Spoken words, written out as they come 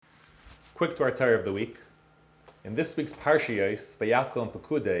Quick to our Torah of the week. In this week's Parshiyos, Vayakhel and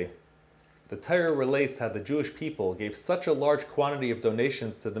Pekudei, the Torah relates how the Jewish people gave such a large quantity of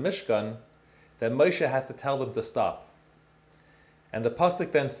donations to the Mishkan that Moshe had to tell them to stop. And the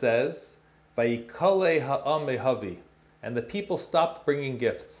pasuk then says, Vayakhel ha'am mehavi, and the people stopped bringing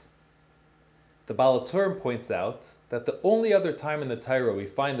gifts. The Baal HaTurim points out that the only other time in the Torah we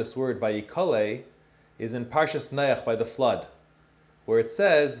find this word Vayakhel is in Parshas Noach by the flood, where it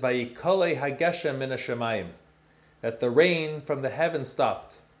says Vayakhel hageshem min hashamayim, that the rain from the heavens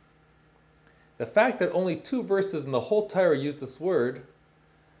stopped. The fact that only 2 verses in the whole Torah use this word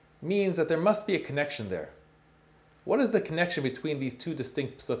means that there must be a connection there. What is the connection between these 2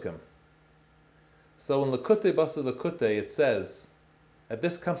 distinct psukim? So in Pekudei basu Pekudei it says that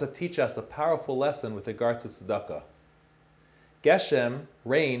this comes to teach us a powerful lesson with regards to tzedakah. Geshem,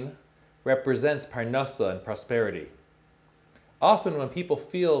 rain, represents parnasa and prosperity. Often when people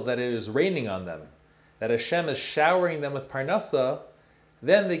feel that it is raining on them, that Hashem is showering them with parnasa,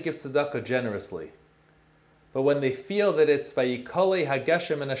 then they give tzedakah generously. But when they feel that it's Vayakhel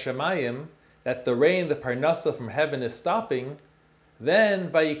hageshem min hashamayim, that the rain, the parnasa from heaven is stopping,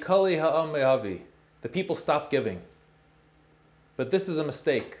 then Vayakhel ha'am mehavi, the people stop giving. But this is a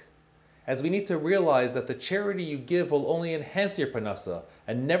mistake, as we need to realize that the charity you give will only enhance your parnasa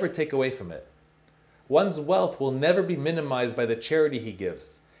and never take away from it. One's wealth will never be minimized by the charity he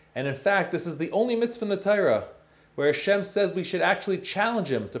gives. And in fact, this is the only mitzvah in the Torah where Hashem says we should actually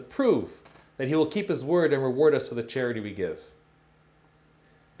challenge him to prove that he will keep his word and reward us for the charity we give.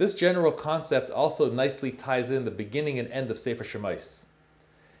 This general concept also nicely ties in the beginning and end of Sefer Shemais,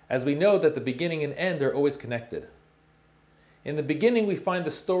 as we know that the beginning and end are always connected. In the beginning, we find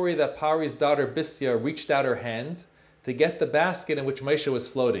the story that Pari's daughter Bisya reached out her hand to get the basket in which Moshe was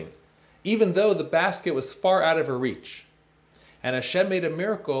floating, even though the basket was far out of her reach. And Hashem made a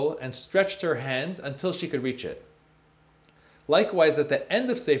miracle and stretched her hand until she could reach it. Likewise, at the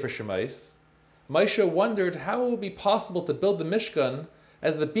end of Sefer Shemais, Moshe wondered how it would be possible to build the Mishkan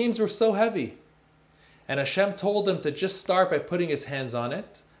as the beams were so heavy. And Hashem told him to just start by putting his hands on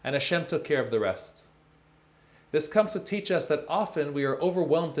it, and Hashem took care of the rest. This comes to teach us that often we are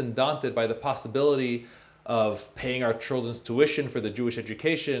overwhelmed and daunted by the possibility of paying our children's tuition for the Jewish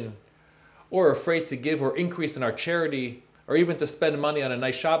education, or afraid to give or increase in our charity, or even to spend money on a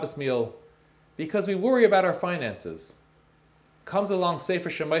nice Shabbos meal, because we worry about our finances. Comes along Sefer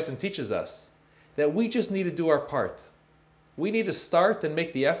Shemais and teaches us that we just need to do our part. We need to start and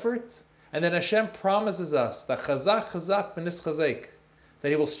make the effort, and then Hashem promises us that chazak v'nischazek, that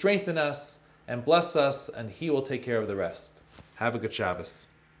he will strengthen us and bless us, and he will take care of the rest. Have a good Shabbos.